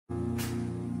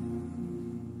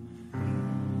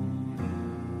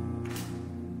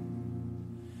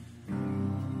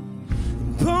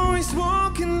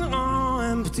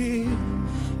reality.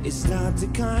 It's not the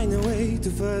kind of way to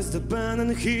first the burn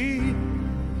and heat.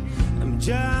 I'm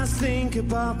just thinking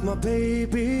about my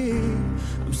baby.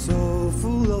 I'm so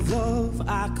full of love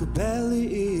I could barely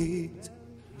eat.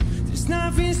 There's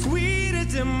nothing sweeter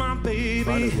than my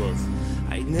baby.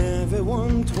 I never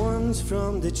want ones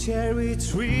from the cherry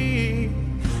tree.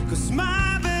 Cause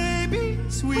my baby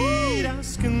sweet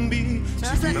as can be.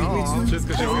 She gave me two just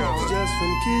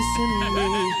from kissing me.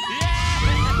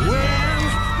 When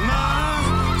my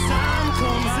time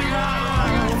comes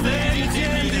around, then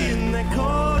in the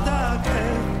cold dark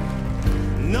air,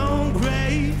 no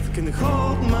grave can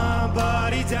hold my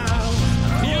body down.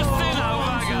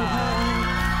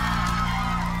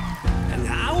 And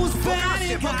I was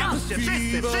Pokażcie,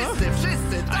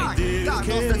 wszyscy, tak,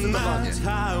 no zdecydowanie.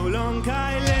 How long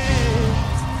I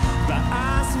lived, but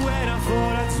I swear I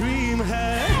thought I dreamed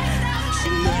her. She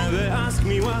never asked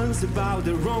me once about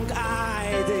the wrong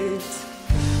I did.